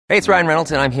Hey, it's Ryan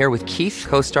Reynolds, and I'm here with Keith,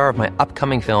 co-star of my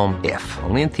upcoming film, If,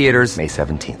 only in theaters May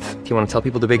 17th. Do you want to tell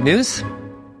people the big news?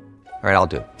 All right, I'll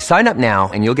do it. Sign up now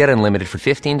and you'll get unlimited for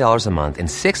 $15 a month and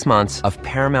 6 months of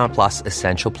Paramount Plus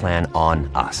Essential Plan on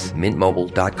us.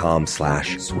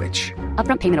 MintMobile.com/switch.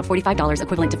 Upfront payment of $45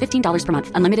 equivalent to $15 per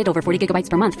month. Unlimited over 40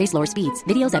 gigabytes per month. Face lower speeds.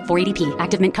 Videos at 480p.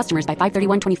 Active Mint customers by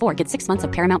 531.24 get 6 months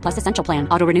of Paramount Plus Essential Plan.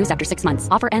 Auto renews after 6 months.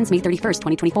 Offer ends May 31st,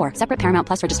 2024. Separate Paramount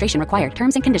Plus registration required.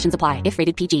 Terms and conditions apply if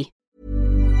rated PG.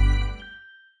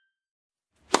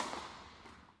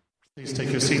 Please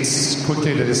take your seats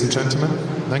quickly, ladies and gentlemen.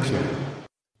 Thank you.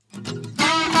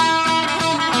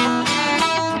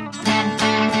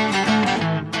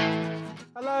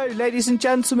 Hello, ladies and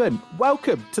gentlemen.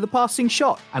 Welcome to The Passing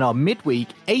Shot and our midweek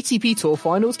ATP Tour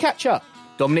Finals catch-up.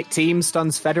 Dominic Thiem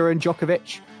stuns Federer and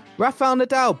Djokovic. Rafael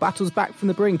Nadal battles back from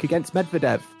the brink against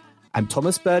Medvedev. And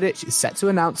Thomas Berdych is set to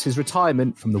announce his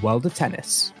retirement from the world of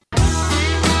tennis.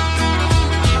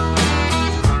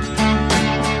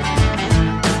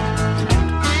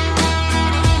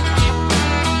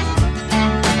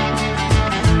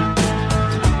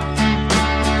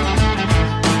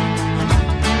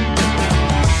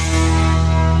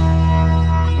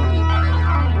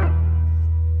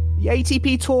 The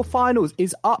ATP Tour Finals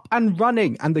is up and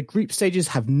running, and the group stages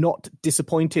have not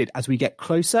disappointed as we get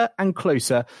closer and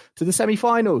closer to the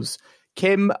semi-finals.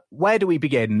 Kim, where do we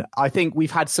begin? I think we've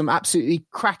had some absolutely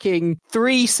cracking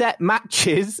 3-set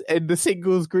matches in the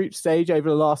singles group stage over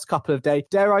the last couple of days.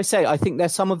 Dare I say, I think they're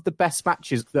some of the best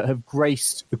matches that have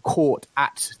graced the court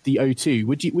at the O2.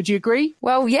 Would you agree?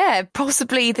 Well, yeah,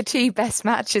 possibly the two best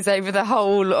matches over the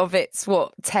whole of its,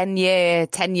 10-year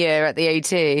at the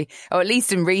O2, or at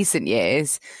least in recent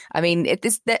years. I mean,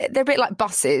 they're a bit like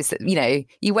buses, you know,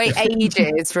 you wait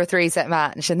ages for a 3-set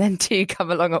match and then two come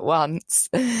along at once.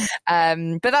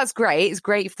 But that's great. It's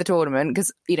great for the tournament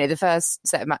because, you know, the first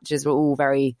set of matches were all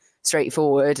very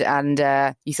straightforward and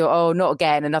you thought, oh, not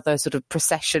again, another sort of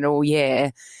processional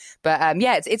year. But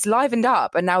it's livened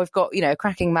up. And now we've got, you know, a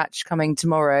cracking match coming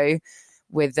tomorrow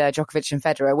with Djokovic and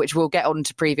Federer, which we'll get on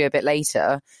to preview a bit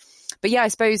later. But yeah, I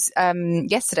suppose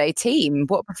yesterday, Thiem,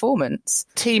 what a performance.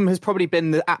 Thiem has probably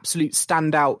been the absolute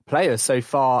standout player so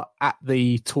far at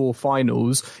the Tour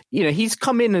Finals. You know, he's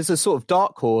come in as a sort of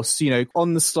dark horse, you know,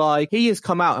 on the slide. He has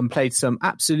come out and played some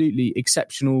absolutely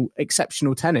exceptional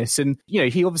tennis. And, you know,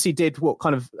 he obviously did what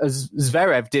kind of as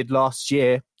Zverev did last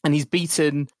year. And he's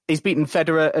beaten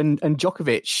Federer and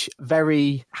Djokovic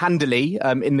very handily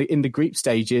in the group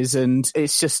stages, and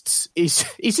it's just he's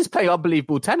just playing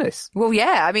unbelievable tennis. Well,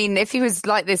 yeah, I mean, if he was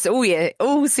like this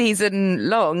all season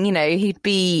long, you know, he'd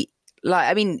be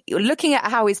like, I mean, looking at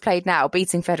how he's played now,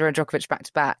 beating Federer and Djokovic back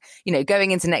to back, you know,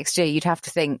 going into next year, you'd have to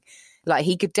think like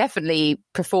he could definitely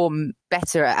perform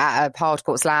better at a hard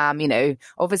court slam. You know,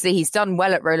 obviously he's done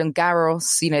well at Roland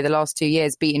Garros, you know, the last 2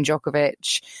 years, beating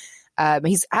Djokovic.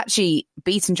 He's actually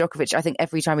beaten Djokovic, I think,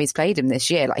 every time he's played him this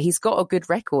year. Like, he's got a good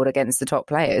record against the top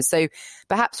players. So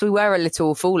perhaps we were a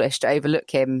little foolish to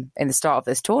overlook him in the start of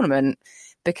this tournament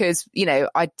because, you know,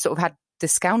 I sort of had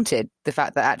discounted the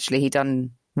fact that actually he'd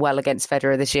done well against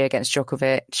Federer this year, against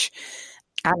Djokovic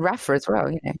and Rafa as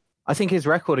well, you know. I think his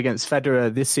record against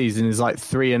Federer this season is like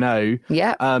 3-0.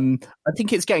 Yeah. I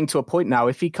think it's getting to a point now,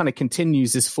 if he kind of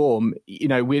continues this form, you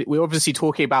know, we're obviously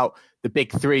talking about the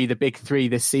big three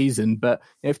this season, but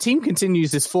you know, if Thiem continues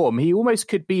this form, he almost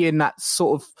could be in that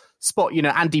sort of spot, you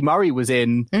know, Andy Murray was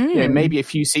in, you know, maybe a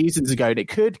few seasons ago, and it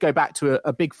could go back to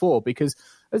a big four because,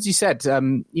 as you said,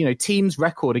 you know, Thiem's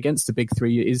record against the big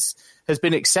three has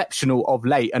been exceptional of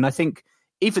late. And I think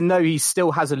even though he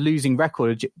still has a losing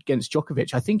record against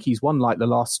Djokovic, I think he's won like the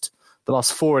last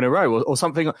 4 in a row or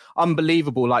something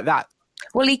unbelievable like that.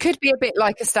 Well, he could be a bit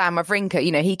like a Stan Wawrinka.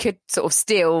 You know, he could sort of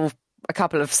steal a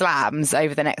couple of slams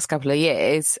over the next couple of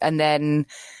years, and then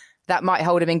that might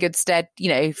hold him in good stead, you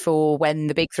know, for when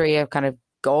the big three are kind of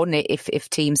gone, if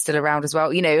Thiem's still around as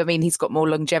well. You know, I mean, he's got more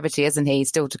longevity, hasn't he,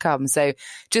 still to come. So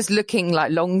just looking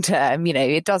like long term, you know,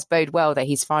 it does bode well that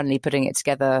he's finally putting it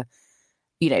together,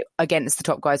 you know, against the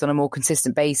top guys on a more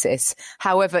consistent basis.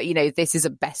 However, you know, this is a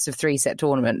best of 3-set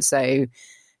tournament. So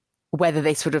whether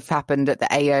this would have happened at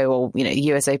the AO or, you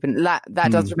know, US Open, that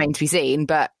does remain to be seen.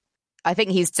 But I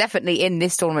think he's definitely in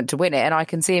this tournament to win it. And I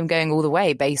can see him going all the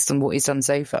way based on what he's done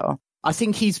so far. I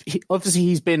think he's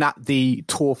been at the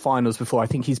Tour Finals before. I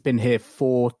think he's been here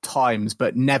 4 times,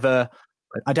 but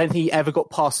I don't think he ever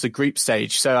got past the group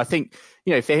stage. So I think,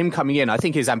 you know, for him coming in, I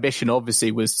think his ambition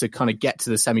obviously was to kind of get to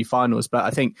the semi-finals. But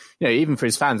I think, you know, even for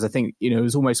his fans, I think, you know, it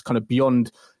was almost kind of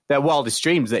beyond their wildest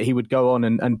dreams that he would go on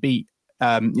and beat, you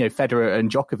know, Federer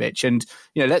and Djokovic. And,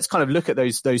 you know, let's kind of look at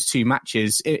those 2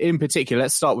 matches in particular.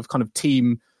 Let's start with kind of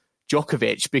Thiem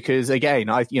Djokovic, because again,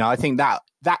 I think that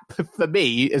for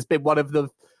me has been one of the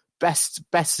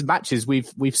best matches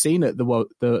we've seen at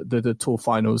the Tour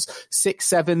Finals.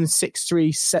 6-7,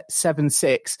 6-3,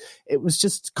 7-6. It was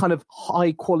just kind of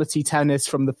high quality tennis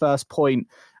from the first point.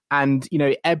 And,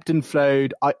 ebbed and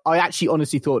flowed. I actually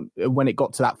honestly thought when it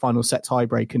got to that final set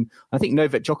tiebreak, and I think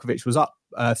Novak Djokovic was up,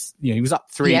 he was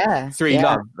up 3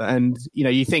 love. And,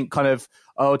 you think kind of,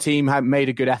 team had made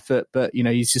a good effort, but,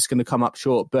 he's just going to come up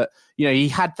short. But, he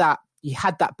had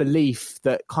that belief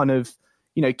that kind of,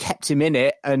 kept him in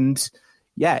it. And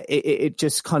it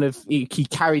just kind of, he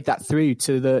carried that through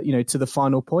to the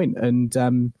final point.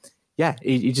 And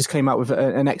he just came out with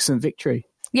an excellent victory.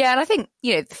 Yeah, and I think,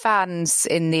 the fans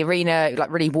in the arena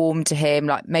really warmed to him.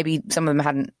 Like maybe some of them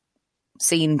hadn't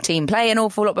seen Thiem play an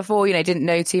awful lot before, didn't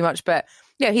know too much. But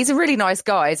he's a really nice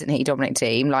guy, isn't he, Dominic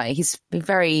Thiem? Like he's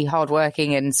very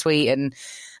hardworking and sweet, and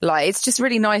it's just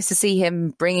really nice to see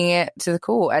him bringing it to the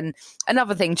court. And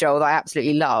another thing, Joel, that I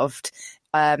absolutely loved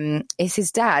is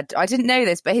his dad. I didn't know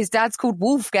this, but his dad's called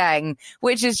Wolfgang,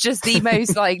 which is just the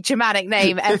most Germanic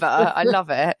name ever. I love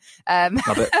it.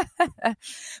 Love it.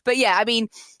 But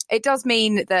it does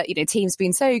mean that, Thiem's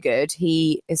been so good.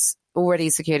 He is already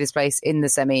secured his place in the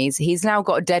semis. He's now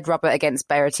got a dead rubber against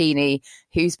Berrettini,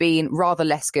 who's been rather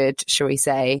less good, shall we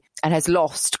say, and has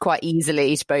lost quite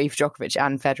easily to both Djokovic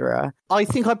and Federer. I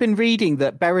think I've been reading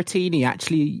that Berrettini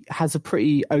actually has a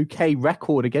pretty okay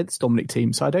record against Dominic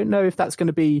Thiem. So I don't know if that's going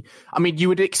to be... you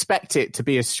would expect it to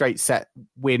be a straight set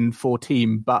win for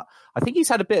Thiem, but I think he's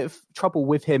had a bit of trouble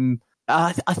with him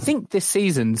I think this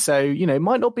season. So, it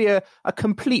might not be a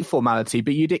complete formality,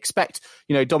 but you'd expect,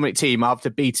 Dominic Thiem after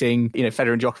beating,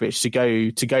 Federer and Djokovic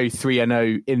to go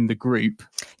 3-0 in the group.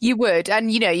 You would.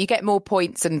 And, you get more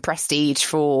points and prestige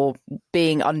for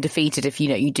being undefeated if,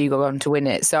 you do go on to win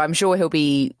it. So I'm sure he'll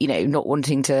be, not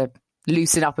wanting to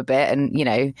loosen up a bit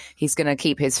and, he's going to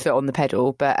keep his foot on the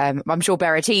pedal. But I'm sure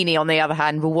Berrettini, on the other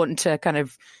hand, will want to kind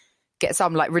of get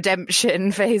some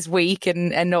redemption for his week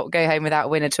and not go home without a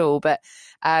win at all. But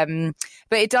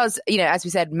it does, as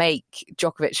we said, make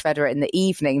Djokovic Federer in the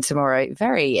evening tomorrow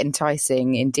very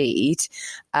enticing indeed. It's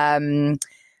a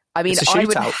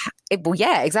shootout. Well,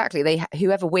 yeah, exactly.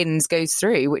 Whoever wins goes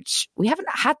through, which we haven't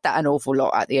had that an awful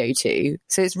lot at the O2.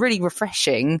 So it's really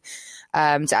refreshing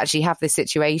to actually have this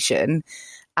situation.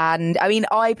 And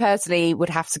I personally would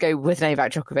have to go with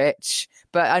Novak Djokovic,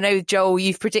 but I know, Joel,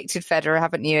 you've predicted Federer,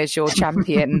 haven't you, as your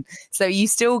champion? So are you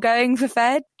still going for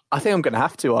Fed? I think I'm going to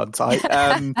have to, aren't I?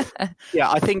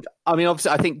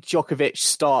 Obviously, I think Djokovic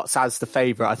starts as the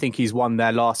favourite. I think he's won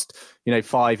their last,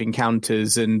 5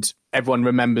 encounters, and everyone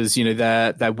remembers,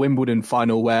 their Wimbledon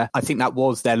final where I think that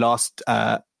was their last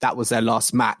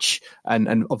match,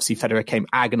 and obviously Federer came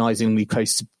agonisingly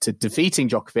close to defeating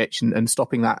Djokovic and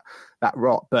stopping that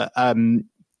rot. But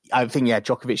I think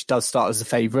Djokovic does start as the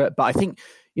favourite, but I think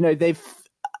they've.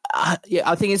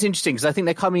 I think it's interesting because I think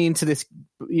they're coming into this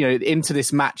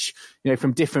match,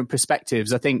 from different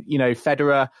perspectives. I think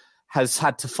Federer has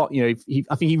had to,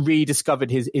 I think he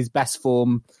rediscovered his best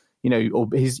form, or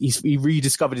he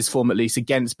rediscovered his form at least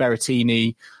against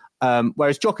Berrettini.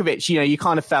 Whereas Djokovic, you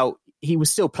kind of felt he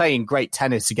was still playing great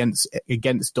tennis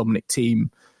against Dominic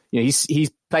Thiem.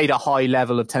 He's played a high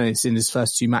level of tennis in his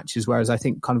first 2 matches, whereas I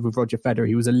think kind of with Roger Federer,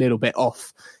 he was a little bit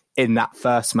off in that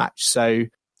first match. So.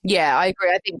 Yeah, I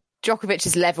agree. I think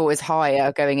Djokovic's level is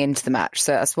higher going into the match.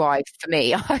 So that's why, for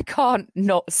me, I can't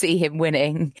not see him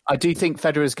winning. I do think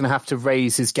Federer is going to have to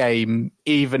raise his game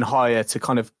even higher to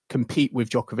kind of compete with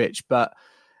Djokovic. But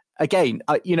again,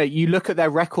 you look at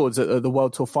their records at the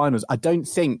World Tour Finals. I don't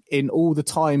think in all the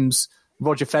times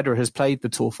Roger Federer has played the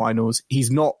Tour Finals,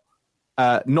 he's not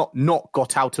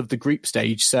got out of the group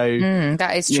stage. So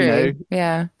that is true.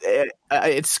 Yeah.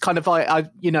 It's kind of I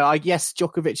guess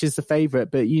Djokovic is the favourite,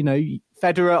 but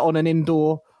Federer on an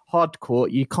indoor hard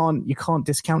court, you can't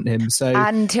discount him. So,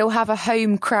 and he'll have a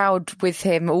home crowd with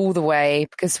him all the way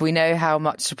because we know how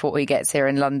much support he gets here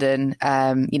in London.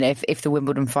 If the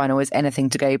Wimbledon final is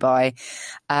anything to go by,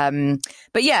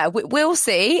 but yeah, we'll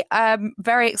see.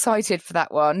 Very excited for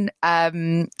that one.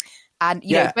 And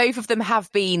both of them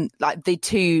have been the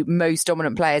 2 most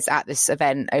dominant players at this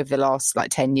event over the last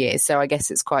 10 years. So I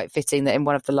guess it's quite fitting that in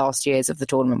one of the last years of the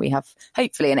tournament, we have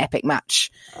hopefully an epic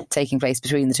match taking place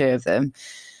between the 2 of them.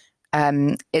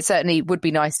 It certainly would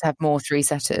be nice to have more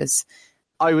 3-setters.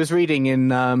 I was reading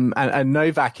in and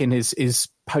Novak in his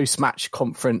post-match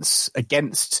conference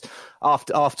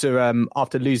after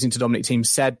losing to Dominic Thiem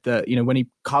said that when he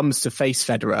comes to face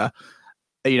Federer,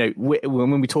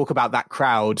 when we talk about that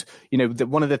crowd,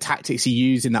 one of the tactics he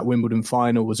used in that Wimbledon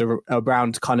final was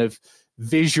around kind of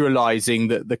visualizing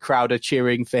that the crowd are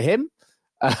cheering for him,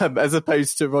 as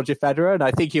opposed to Roger Federer. And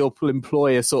I think he'll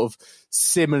employ a sort of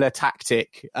similar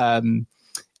tactic at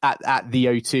the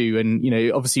O2,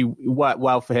 and obviously worked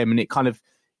well for him. And it kind of,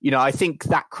 I think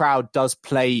that crowd does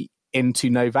play into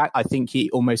Novak. I think he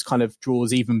almost kind of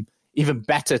draws even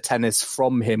better tennis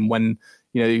from him when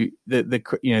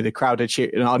the crowd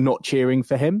are not cheering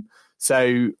for him.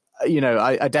 So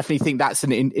I definitely think that's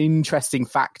an interesting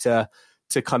factor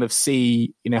to kind of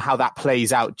see how that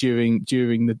plays out during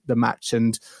the match.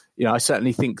 And I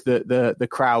certainly think that the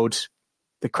crowd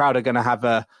are going to have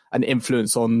an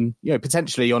influence on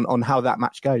potentially on how that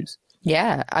match goes.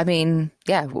 Yeah, I mean,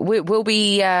 we'll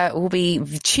be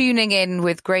tuning in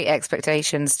with great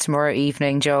expectations tomorrow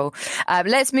evening, Joel.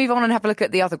 Let's move on and have a look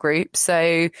at the other group.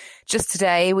 So just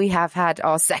today we have had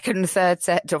our second and third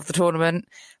set of the tournament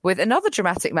with another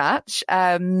dramatic match.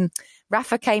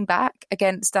 Rafa came back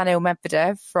against Daniil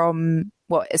Medvedev from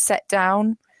a set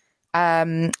down,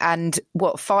 and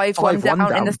 5-1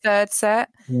 down in the third set.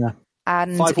 Yeah.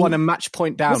 And 5-1 and match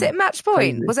point down. Was it match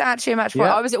point? Crazy. Was it actually a match point?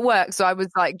 Yeah. I was at work, so I was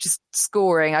like just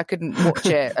scoring. I couldn't watch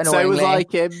it. So was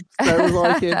like him.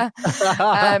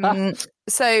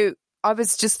 So I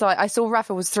was just like, I saw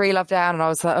Rafa was 3-love down, and I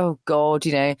was like, oh God,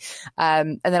 and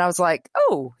then I was like,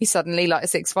 oh, he's suddenly like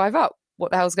 6-5 up.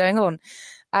 What the hell's going on?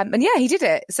 And yeah, he did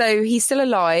it. So he's still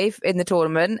alive in the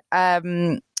tournament.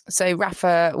 So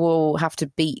Rafa will have to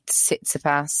beat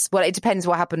Tsitsipas. Well, it depends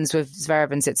what happens with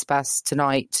Zverev and Tsitsipas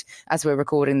tonight. As we're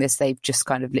recording this, they've just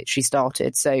kind of literally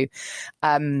started. So,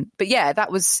 but yeah,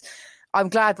 I'm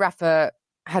glad Rafa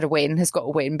has got a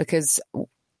win, because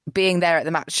being there at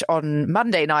the match on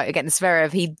Monday night against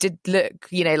Zverev, he did look,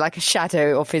 like a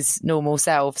shadow of his normal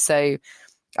self. So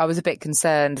I was a bit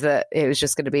concerned that it was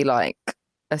just going to be like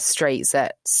a straight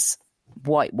sets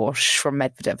whitewash from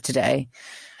Medvedev today.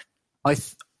 I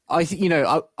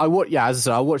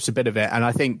watched a bit of it, and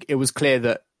I think it was clear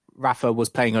that Rafa was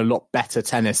playing a lot better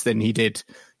tennis than he did,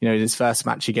 in his first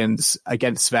match against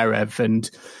Zverev.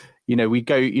 And,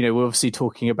 we're obviously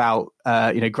talking about,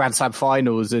 Grand Slam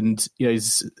finals, and,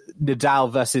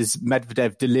 Nadal versus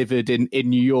Medvedev delivered in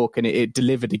New York, and it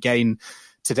delivered again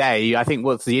today. I think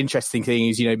what's the interesting thing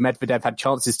is, Medvedev had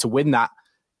chances to win that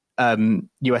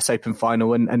US Open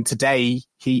final, and today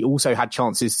he also had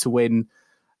chances to win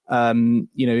in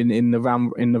the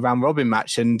round robin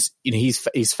match, and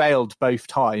he's failed both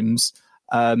times.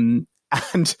 And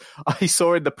I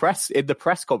saw in the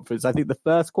press conference, I think the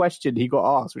first question he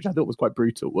got asked, which I thought was quite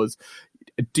brutal, was,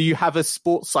 "Do you have a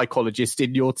sports psychologist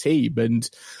in your team?" And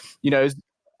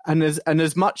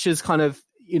as much as kind of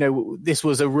this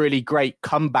was a really great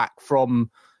comeback from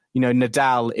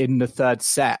Nadal in the third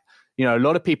set. A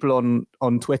lot of people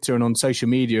on Twitter and on social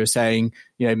media are saying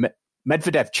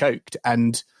Medvedev choked,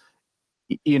 and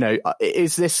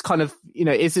is this kind of,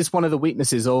 is this one of the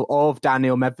weaknesses of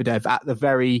Daniil Medvedev at the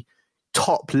very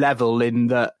top level, in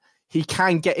that he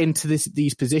can get into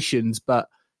these positions, but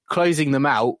closing them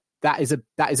out, that is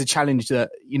a challenge that,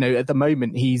 at the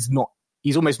moment he's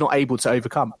almost not able to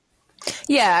overcome.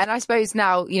 Yeah. And I suppose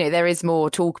now, there is more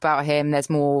talk about him. There's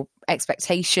more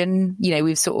expectation.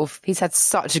 He's had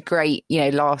such a great,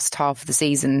 last half of the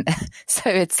season. So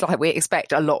it's like we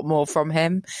expect a lot more from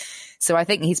him. So I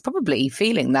think he's probably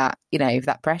feeling that,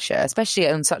 that pressure, especially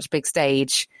on such a big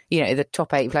stage, the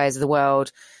top 8 players of the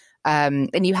world.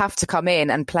 And you have to come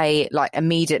in and play like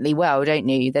immediately well, don't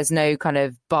you? There's no kind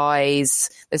of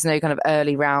buys. There's no kind of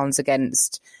early rounds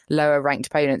against lower ranked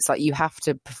opponents. Like, you have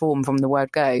to perform from the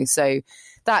word go. So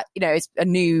that, is a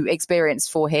new experience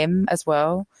for him as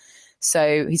well.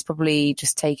 So he's probably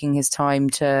just taking his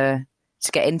time to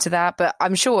get into that. But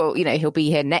I'm sure, he'll be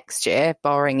here next year,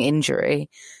 barring injury.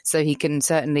 So he can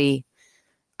certainly,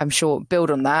 I'm sure,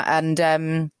 build on that.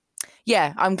 And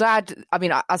yeah, I'm glad. I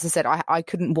mean, as I said, I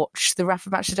couldn't watch the Rafa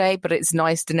match today, but it's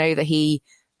nice to know that he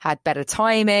had better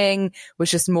timing, was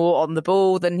just more on the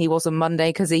ball than he was on Monday,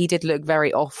 because he did look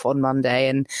very off on Monday.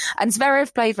 And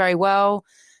Zverev played very well,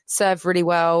 served really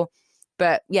well.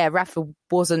 But yeah, Rafa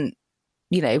wasn't,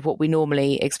 what we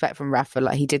normally expect from Rafa.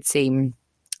 Like, he did seem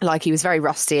like he was very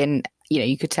rusty, and,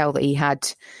 you could tell that he had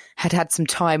some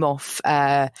time off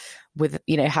with,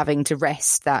 having to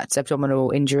rest that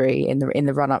abdominal injury in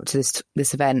the run up to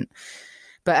this event.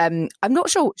 But I'm not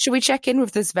sure. Should we check in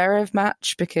with the Zverev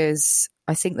match? Because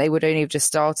I think they would only have just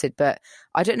started, but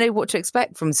I don't know what to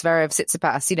expect from Zverev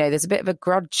Tsitsipas. There's a bit of a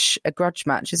grudge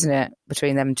match, isn't it,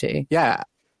 between them two? Yeah.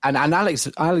 And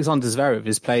Alexander Zverev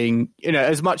is playing,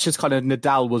 as much as kind of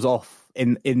Nadal was off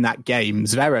in that game,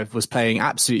 Zverev was playing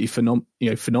absolutely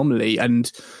phenomenally.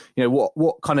 And,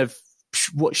 what kind of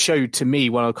what showed to me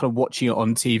when I was kind of watching it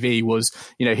on TV was,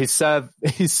 his serve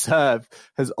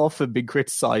has often been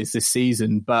criticised this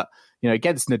season, but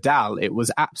against Nadal, it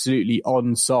was absolutely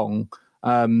on song.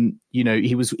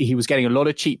 He was getting a lot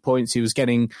of cheap points. He was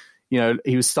getting,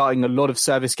 he was starting a lot of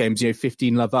service games,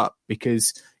 15-love up,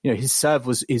 because his serve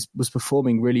was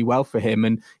performing really well for him.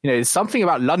 And there's something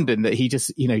about London that he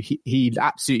just he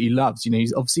absolutely loves.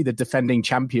 He's obviously the defending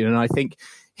champion, and I think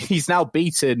he's now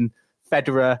beaten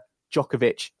Federer,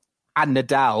 Djokovic, and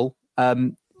Nadal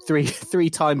three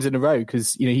times in a row,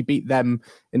 because he beat them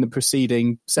in the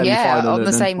preceding semi-final on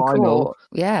the same final. court.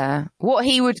 Yeah, what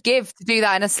he would give to do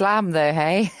that in a slam, though,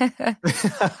 hey?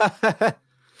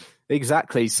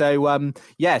 Exactly. So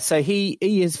so he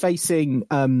is facing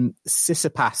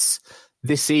Tsitsipas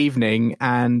this evening,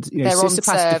 and they're Tsitsipas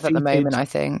on serve at the moment. I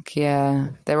think,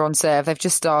 they're on serve. They've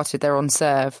just started. They're on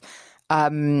serve.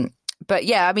 But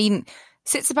yeah, I mean,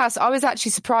 Tsitsipas, I was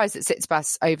actually surprised that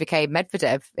Tsitsipas overcame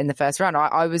Medvedev in the first round.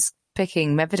 I was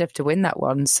picking Medvedev to win that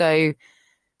one. So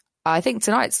I think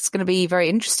tonight's going to be very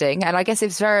interesting. And I guess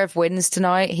if Zverev wins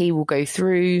tonight, he will go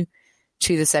through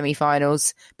to the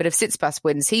semi-finals. But if Tsitsipas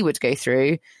wins, he would go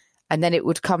through. And then it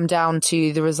would come down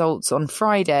to the results on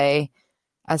Friday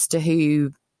as to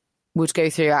who would go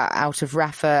through out of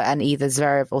Rafa and either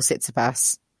Zverev or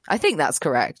Tsitsipas. I think that's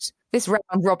correct. This round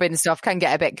robin stuff can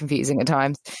get a bit confusing at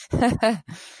times.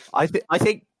 I think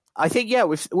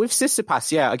with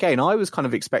Tsitsipas, again, I was kind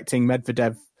of expecting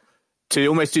Medvedev to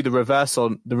almost do the reverse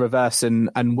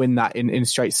and win that in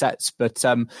straight sets. But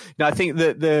I think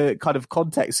that the kind of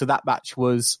context of that match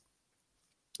was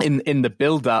in the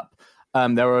build up.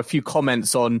 There were a few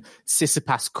comments on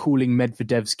Tsitsipas calling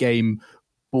Medvedev's game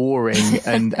boring,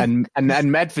 and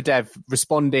Medvedev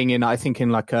responding in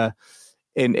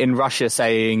Russia,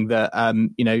 saying that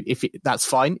that's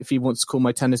fine if he wants to call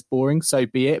my tennis boring, so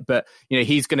be it. But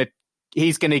he's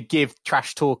gonna give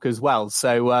trash talk as well.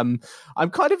 So I'm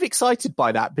kind of excited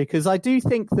by that, because I do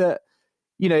think that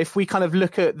if we kind of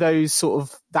look at those sort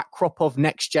of that crop of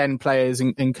next gen players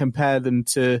and compare them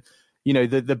to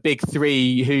the big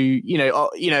three, who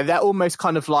they're almost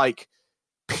kind of like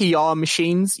PR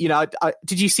machines.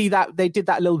 Did you see that they did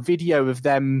that little video of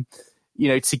them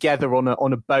together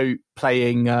on a boat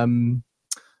playing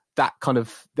that kind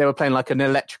of, they were playing like an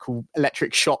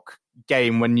electric shock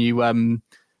game when you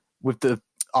with the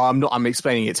I'm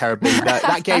explaining it terribly.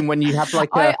 That game when you have like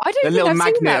a little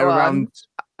magnet around.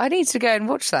 I need to go and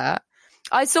watch that.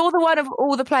 I saw the one of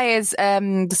all the players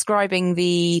describing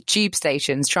the tube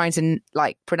stations, trying to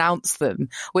like pronounce them,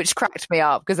 which cracked me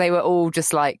up, because they were all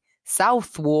just like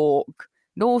Southwark,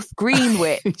 North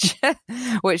Greenwich,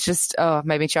 which just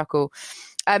made me chuckle.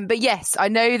 But yes, I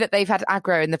know that they've had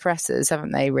aggro in the presses,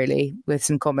 haven't they, really, with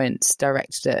some comments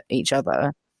directed at each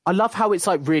other. I love how it's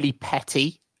like really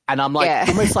petty, and I'm like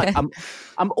almost like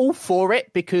I'm all for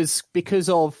it, because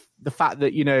of the fact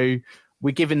that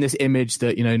we're given this image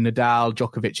that Nadal,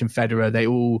 Djokovic, and Federer, they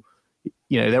all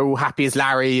they're all happy as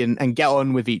Larry and get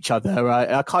on with each other.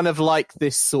 I kind of like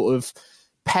this sort of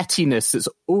pettiness that's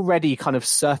already kind of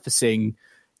surfacing,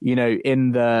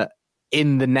 in the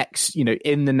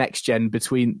next gen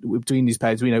between these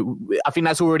players. I think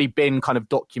that's already been kind of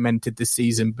documented this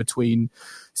season between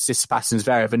Tsitsipas and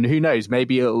Zverev, and who knows,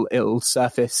 maybe it'll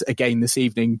surface again this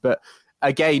evening. But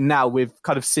again, now with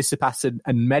kind of Tsitsipas and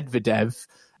Medvedev,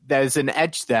 there's an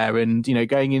edge there, and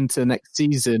going into next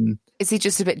season. Is he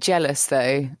just a bit jealous,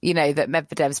 though? That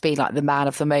Medvedev's been like the man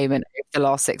of the moment over the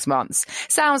last 6 months.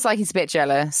 Sounds like he's a bit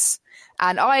jealous.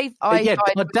 And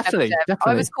definitely.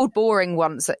 I was called boring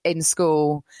once in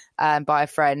school by a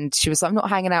friend. She was like, I'm not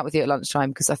hanging out with you at lunchtime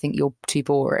because I think you're too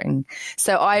boring.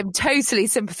 So I'm totally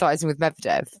sympathising with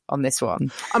Medvedev on this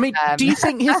one. I mean, do you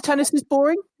think his tennis is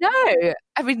boring? No.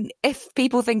 I mean, if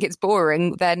people think it's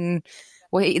boring, then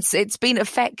it's been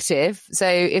effective.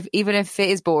 So even if it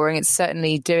is boring, it's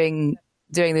certainly doing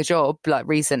the job, like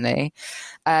recently.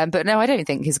 But no, I don't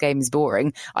think his game is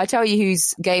boring. I tell you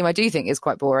whose game I do think is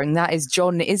quite boring. That is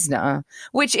John Isner,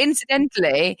 which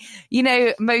incidentally,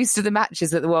 most of the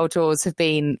matches at the World Tours have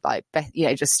been like,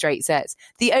 just straight sets.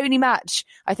 The only match,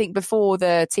 I think, before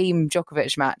the Thiem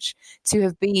Djokovic match to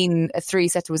have been a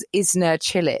 3-setter was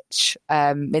Isner-Cilic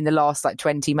in the last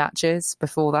 20 matches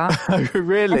before that. Oh,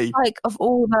 really? Of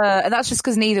all and that's just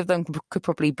because neither of them could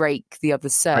probably break the other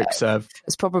serve.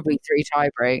 It's probably 3 tie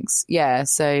breaks. Yeah.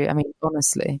 So, I mean,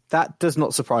 honestly. That does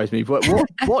not surprise me. But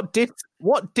what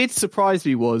did surprise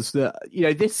me was that,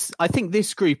 I think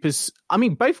this group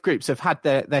both groups have had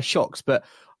their shocks, but,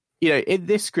 in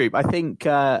this group, I think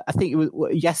it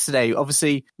was yesterday,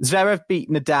 obviously, Zverev beat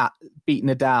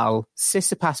Nadal,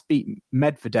 Tsitsipas beat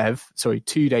Medvedev,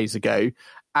 2 days ago.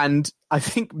 And I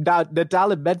think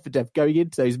Nadal and Medvedev going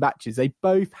into those matches, they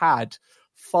both had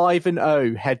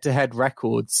 5-0 head-to-head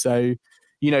records. So,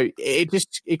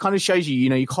 it kind of shows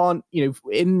you, you can't,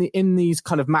 in these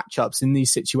kind of matchups, in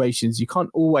these situations, you can't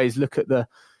always look at the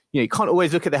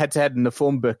head-to-head in the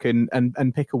form book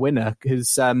and pick a winner, because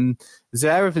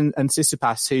Zverev and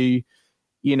Tsitsipas, who,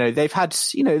 they've had,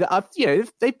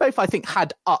 they've both, I think,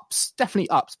 had definitely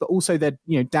ups, but also their,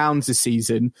 downs this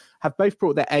season, have both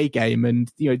brought their A game.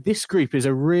 And, this group is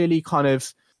a really kind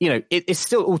of, it's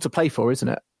still all to play for, isn't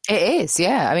it? It is,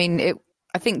 yeah. I mean,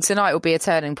 I think tonight will be a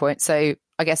turning point. So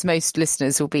I guess most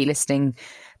listeners will be listening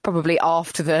probably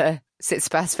after the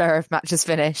Tsitsipas-Zverev match is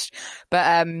finished.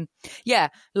 But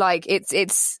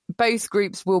it's both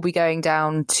groups will be going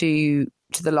down to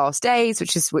the last days,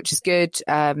 which is good.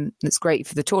 It's great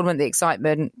for the tournament, the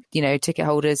excitement, ticket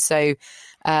holders. So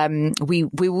we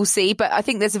will see. But I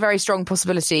think there's a very strong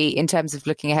possibility in terms of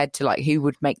looking ahead to like who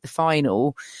would make the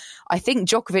final. I think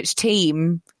Djokovic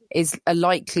Thiem is a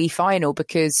likely final,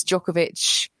 because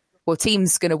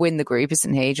Thiem's going to win the group,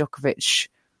 isn't he? Djokovic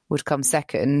would come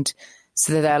second,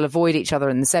 so that they'll avoid each other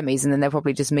in the semis, and then they'll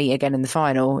probably just meet again in the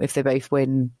final if they both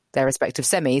win their respective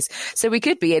semis. So we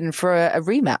could be in for a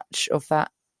rematch of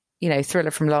that,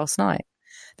 thriller from last night.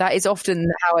 That is often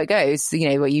how it goes,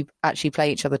 where you actually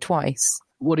play each other twice.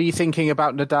 What are you thinking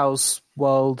about Nadal's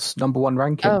world number 1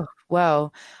 ranking? Oh,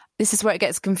 well, this is where it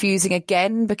gets confusing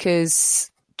again, because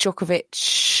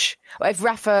Djokovic, if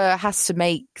Rafa has to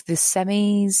make the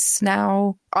semis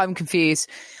now, I'm confused.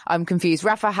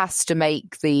 Rafa has to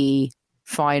make the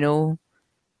final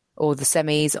or the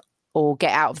semis or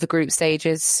get out of the group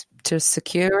stages to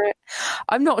secure it.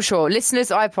 I'm not sure. Listeners,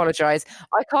 I apologise.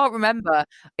 I can't remember.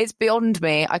 It's beyond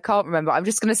me. I can't remember. I'm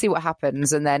just going to see what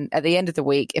happens. And then at the end of the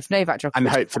week, if Novak Djokovic... And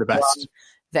hope for the best.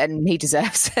 Then he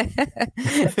deserves it.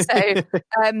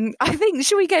 So I think,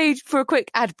 should we go for a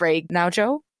quick ad break now,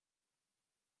 Joel?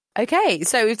 Okay,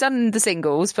 so we've done the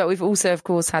singles, but we've also, of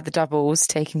course, had the doubles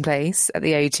taking place at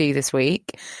the O2 this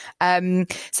week.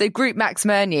 So Group Max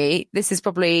Mirny, this is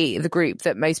probably the group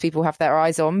that most people have their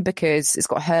eyes on, because it's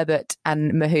got Herbert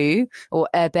and Mahut, or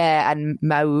Herbert and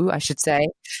Mahut, I should say.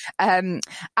 And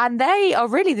they are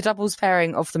really the doubles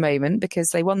pairing of the moment, because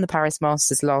they won the Paris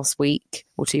Masters last week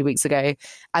or 2 weeks ago,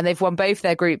 and they've won both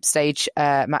their group stage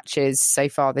matches so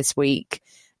far this week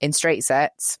in straight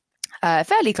sets.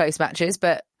 Fairly close matches,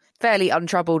 but fairly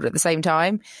untroubled at the same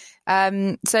time.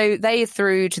 So they are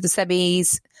through to the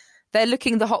semis. They're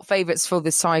looking the hot favourites for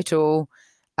this title.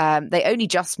 They only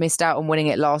just missed out on winning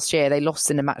it last year. They lost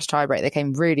in a match tiebreak. They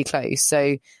came really close. So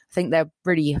I think they're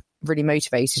really, really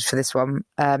motivated for this one.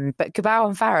 But Cabal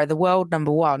and Farah, the world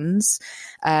number ones,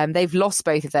 they've lost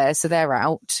both of theirs, so they're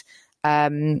out.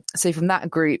 So from that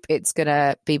group, it's going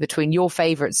to be between your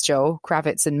favourites, Joel,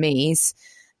 Kravitz and Mies,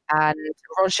 and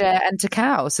Roger and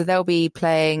Takao. So they'll be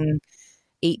playing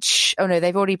each... Oh, no,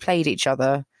 they've already played each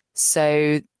other.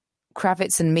 So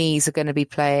Kravitz and Mies are going to be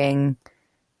playing...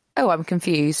 Oh, I'm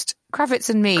confused. Kravitz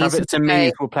and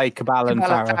Mies will play Cabal and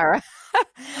Farah.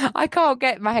 I can't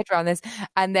get my head around this.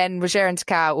 And then Roger and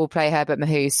Takao will play Herbert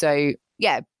Mahut. So,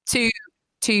 yeah,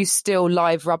 two still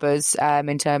live rubbers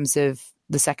in terms of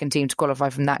the second team to qualify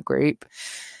from that group.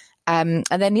 And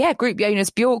then, Group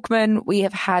Jonas Bjorkman, we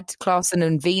have had Klaasen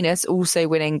and Venus also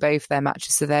winning both their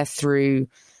matches. So they're through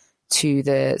to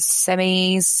the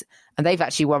semis. And they've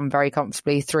actually won very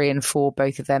comfortably 3 and 4,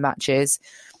 both of their matches.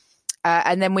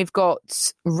 And then we've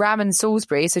got Ram and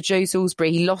Salisbury. So Joe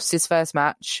Salisbury, he lost his first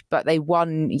match, but they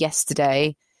won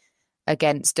yesterday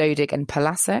against Dodig and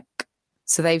Palasek.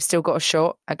 So they've still got a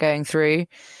shot at going through.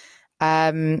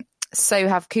 So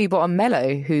have Kubot and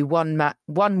Melo, who won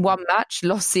one match,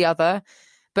 lost the other.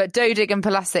 But Dodig and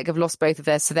Palasek have lost both of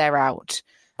theirs, so they're out.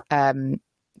 Joe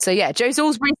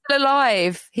Salisbury's still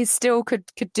alive. He still could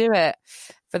do it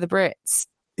for the Brits.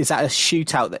 Is that a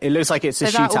shootout? It looks like it's a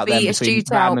shootout then between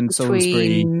Ram and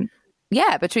Salisbury.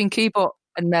 Between Kubot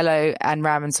and Melo and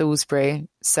Ram and Salisbury.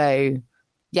 So,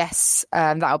 yes,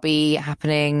 that'll be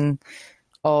happening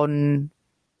on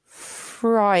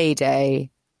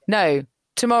Friday. No,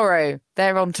 tomorrow.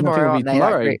 They're on tomorrow, aren't they?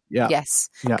 Tomorrow, yeah. Yes,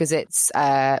 because it's,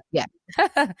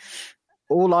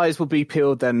 All eyes will be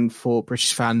peeled then for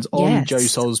British fans on Joe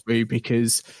Salisbury,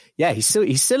 because, he's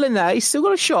still in there. He's still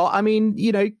got a shot. I mean,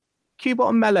 Kubot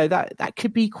and Melo, that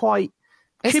could be quite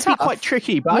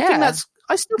tricky, but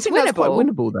I still think that's quite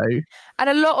winnable though. And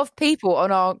a lot of people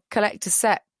on our collector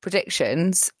set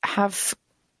predictions have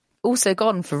also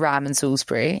gone for Ram and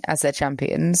Salisbury as their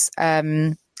champions.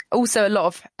 also a lot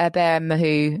of Bear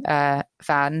Mahou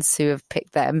fans who have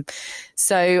picked them.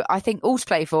 So I think all to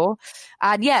play for.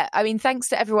 And yeah, I mean, thanks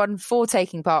to everyone for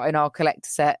taking part in our collector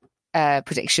set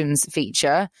predictions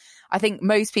feature. I think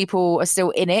most people are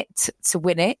still in it to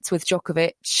win it, with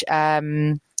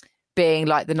Djokovic being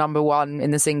like the number one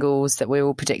in the singles that we're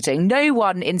all predicting. No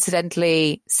one,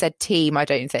 incidentally, said Thiem, I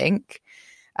don't think.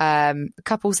 A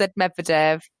couple said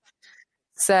Medvedev.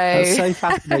 So that's so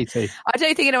fascinating. I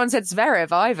don't think anyone said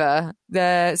Zverev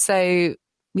either. So,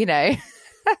 you know,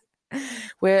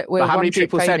 we're but how many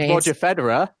people ponies. said Roger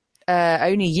Federer?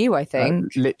 Only you, I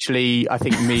think. Literally, I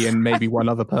think me and maybe one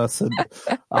other person.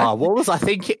 What was I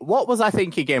thinking? What was I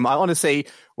thinking, Kim? I honestly,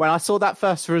 when I saw that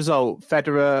first result,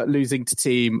 Federer losing to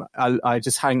Thiem, I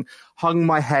just hung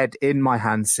my head in my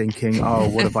hands thinking, oh,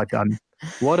 what have I done?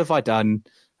 What have I done?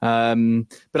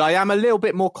 But I am a little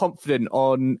bit more confident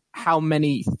on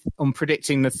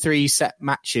predicting the 3-set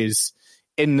matches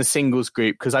in the singles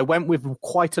group, because I went with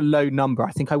quite a low number.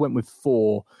 I think I went with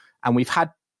 4, and we've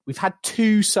had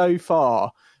 2 so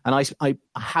far, and I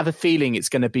have a feeling it's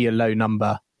going to be a low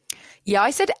number. Yeah, I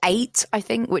said 8, I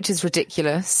think, which is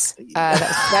ridiculous.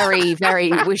 That's very,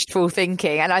 very wishful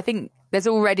thinking. And I think there's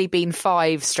already been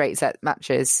 5 straight set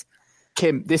matches.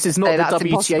 Kim, this is not the WTA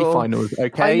impossible. Finals,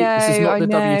 okay? This is not the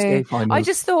WTA Finals. I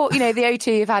just thought, the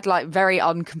O2 have had like very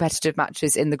uncompetitive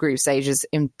matches in the group stages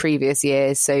in previous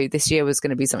years, so this year was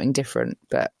going to be something different.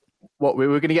 But what, we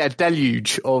were going to get a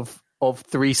deluge of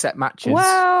 3-set matches?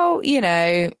 Well, who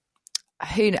knows?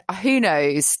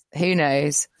 Who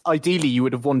knows? Ideally, you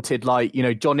would have wanted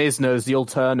John Isner as the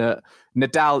alternate.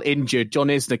 Nadal injured, John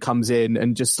Isner comes in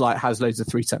and just has loads of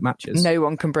 3-set matches. No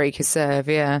one can break his serve,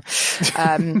 yeah.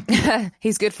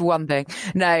 He's good for one thing.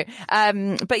 No.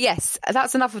 But yes,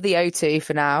 that's enough of the O2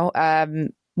 for now.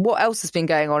 What else has been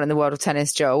going on in the world of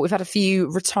tennis, Joel? We've had a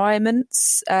few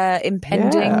retirements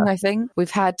impending, I think. We've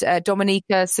had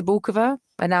Dominika Cibulkova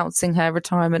announcing her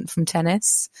retirement from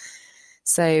tennis.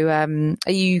 So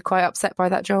are you quite upset by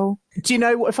that, Joel? Do you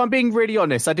know, if I'm being really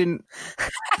honest, I didn't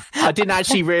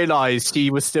actually realise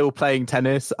she was still playing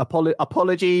tennis.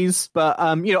 Apologies. But,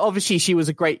 obviously she was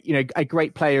a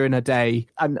great player in her day.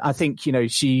 And I think,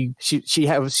 she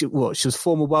was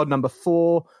former world number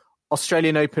 4,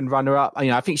 Australian Open runner-up.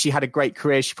 I think she had a great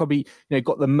career. She probably,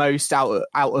 got the most out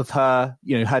of her,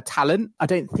 her talent. I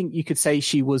don't think you could say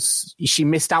she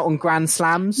missed out on Grand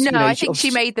Slams. No, I think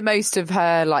she made the most of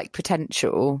her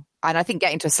potential. And I think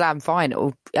getting to a Slam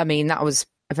final, that was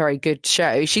a very good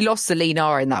show. She lost to Lee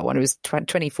Na in that one. It was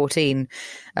 2014.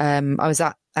 I was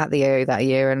at the AO that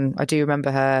year, and I do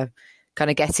remember her kind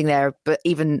of getting there. But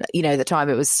even, at the time,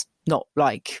 it was not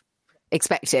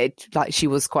expected. She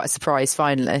was quite a surprise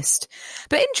finalist.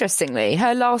 But interestingly,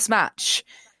 her last match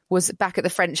was back at the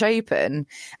French Open,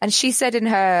 and she said in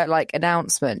her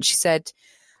announcement, she said,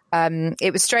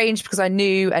 it was strange because I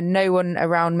knew, and no one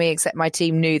around me except my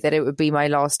team knew, that it would be my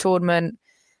last tournament.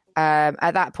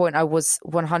 At that point, I was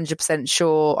 100%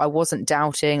 sure. I wasn't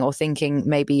doubting or thinking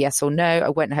maybe yes or no. I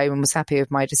went home and was happy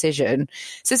with my decision.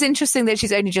 So it's interesting that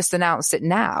she's only just announced it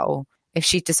now. If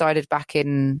she decided back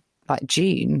in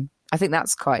June, I think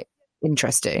that's quite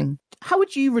interesting. How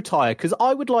would you retire? Because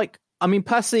I would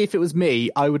personally, if it was me,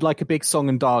 I would like a big song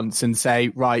and dance and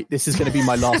say, right, this is going to be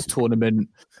my last tournament.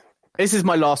 This is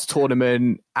my last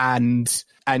tournament, and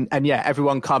yeah,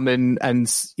 everyone come and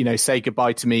say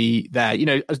goodbye to me there,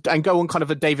 and go on kind of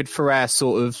a David Ferrer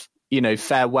sort of,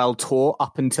 farewell tour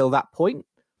up until that point.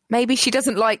 Maybe she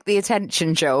doesn't like the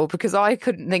attention, Joel, because I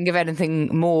couldn't think of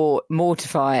anything more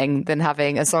mortifying than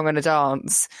having a song and a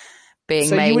dance being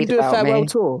made about me. So you would do a farewell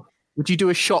tour? Would you do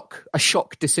a shock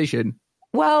decision?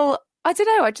 Well, I don't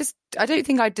know. I don't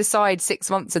think I'd decide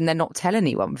 6 months and then not tell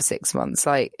anyone for 6 months.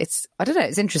 I don't know.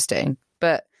 It's interesting,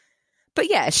 but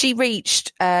yeah, she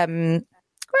reached.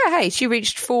 She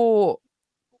reached 4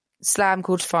 Slam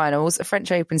quarterfinals, a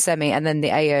French Open semi, and then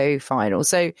the AO final.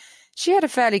 So she had a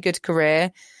fairly good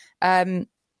career. I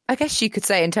guess you could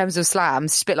say in terms of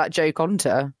slams, she's a bit like Joe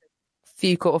Conter.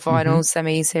 Few quarterfinals,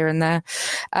 semis here and there.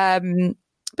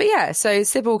 But yeah, so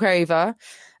Cibulkova.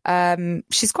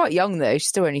 She's quite young though, she's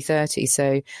still only 30.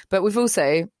 So, but we've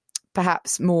also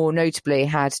perhaps more notably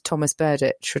had Thomas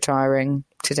Berdych retiring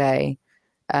today,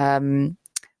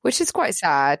 which is quite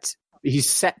sad. He's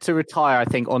set to retire, I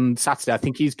think, on Saturday. I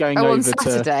think he's going over on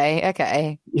Saturday.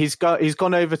 Okay. He's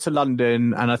gone over to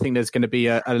London, and I think there's going to be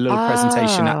a little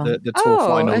presentation at the Tour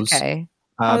Finals. Okay.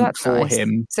 For nice.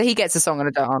 Him. So he gets a song and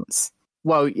a dance.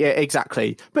 Well, yeah,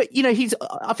 exactly. But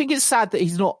I think it's sad that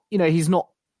he's not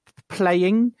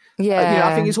playing. Yeah.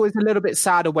 I think it's always a little bit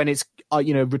sadder when it's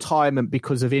retirement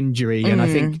because of injury. And I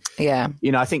think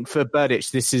I think for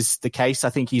Berdych this is the case. I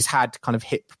think he's had kind of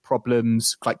hip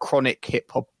problems, like chronic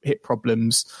hip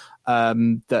problems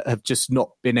that have just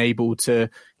not been able to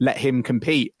let him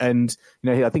compete. And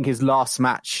I think his last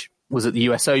match was at the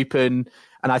US Open,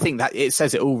 and I think that it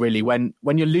says it all really when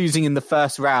you're losing in the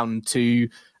first round to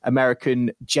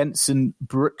American Jensen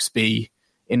Brooksby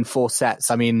in 4 sets.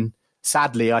 I mean,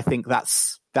 sadly, I think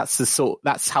that's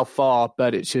how far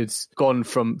Berdych has gone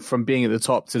from being at the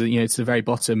top to the very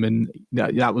bottom, and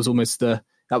that was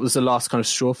the last kind of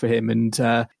straw for him. And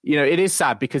it is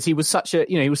sad because he was such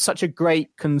a great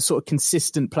sort of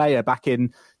consistent player back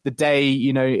in the day.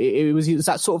 It was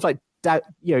that sort of like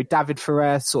David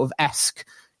Ferrer sort of esque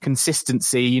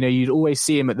consistency. You'd always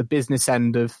see him at the business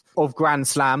end of Grand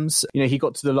Slams. He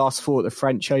got to the last 4 at the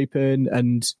French Open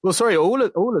and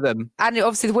all of them. And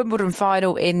obviously the Wimbledon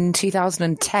final in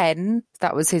 2010,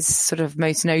 that was his sort of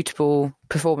most notable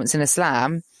performance in a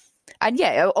slam. And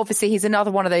yeah, obviously he's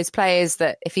another one of those players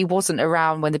that if he wasn't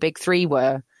around when the big three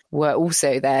were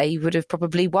also there, he would have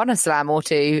probably won a slam or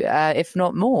two, if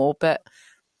not more. But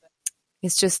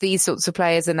it's just these sorts of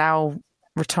players are now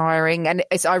retiring, and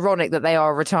it's ironic that they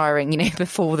are retiring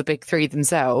before the big three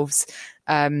themselves.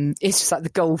 It's just like the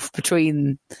gulf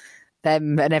between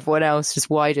them and everyone else just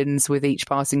widens with each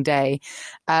passing day.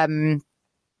 But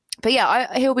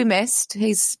yeah, he'll be missed.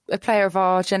 He's a player of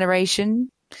our generation.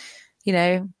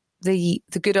 The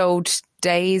good old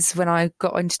days when I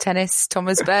got into tennis,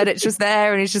 Thomas Berdych was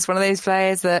there, and he's just one of those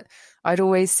players that I'd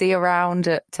always see around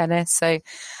at tennis. So,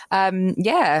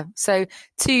 so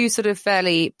 2 sort of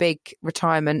fairly big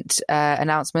retirement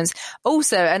announcements.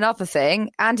 Also, another thing,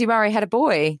 Andy Murray had a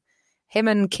boy. Him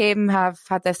and Kim have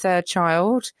had their 3rd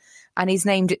child, and he's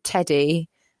named it Teddy,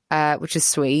 which is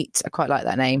sweet. I quite like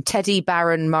that name. Teddy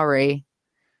Barron Murray.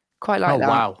 Quite like that.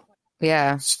 Oh, wow.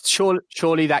 Yeah.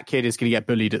 Surely that kid is going to get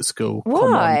bullied at school.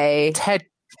 Why?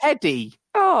 Teddy.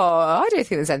 Oh, I don't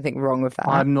think there's anything wrong with that.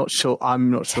 I'm not sure.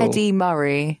 Teddy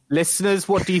Murray. Listeners,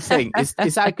 what do you think? Is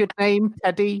that a good name,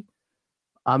 Teddy?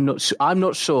 I'm not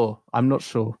sure.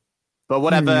 But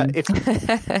whatever. If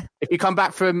you come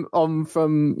back from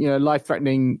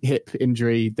life-threatening hip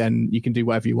injury, then you can do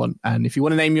whatever you want. And if you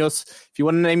want to name your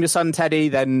son Teddy,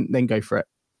 then go for it.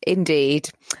 Indeed.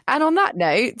 And on that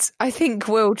note, I think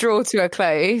we'll draw to a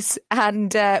close,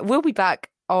 and we'll be back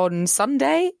on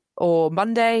Sunday or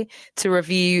Monday to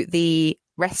review the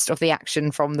rest of the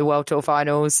action from the World Tour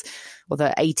Finals or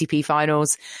the ATP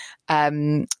Finals.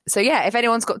 So yeah, if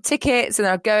anyone's got tickets and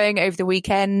are going over the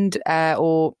weekend,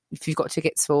 or if you've got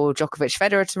tickets for Djokovic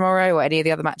Federer tomorrow or any of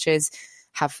the other matches,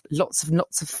 have lots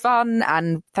of fun,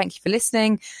 and thank you for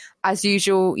listening. As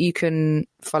usual, you can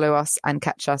follow us and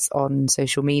catch us on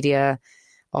social media,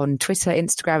 on Twitter,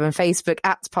 Instagram and Facebook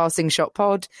at Passing Shot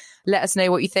Pod. Let us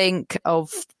know what you think of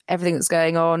everything that's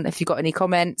going on. If you've got any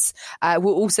comments,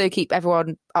 we'll also keep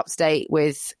everyone up to date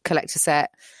with Collector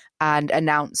Set and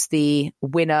announce the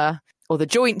winner or the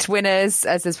joint winners,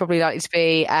 as there's probably likely to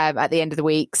be, at the end of the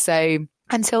week. So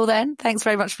until then, thanks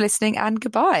very much for listening, and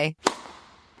goodbye.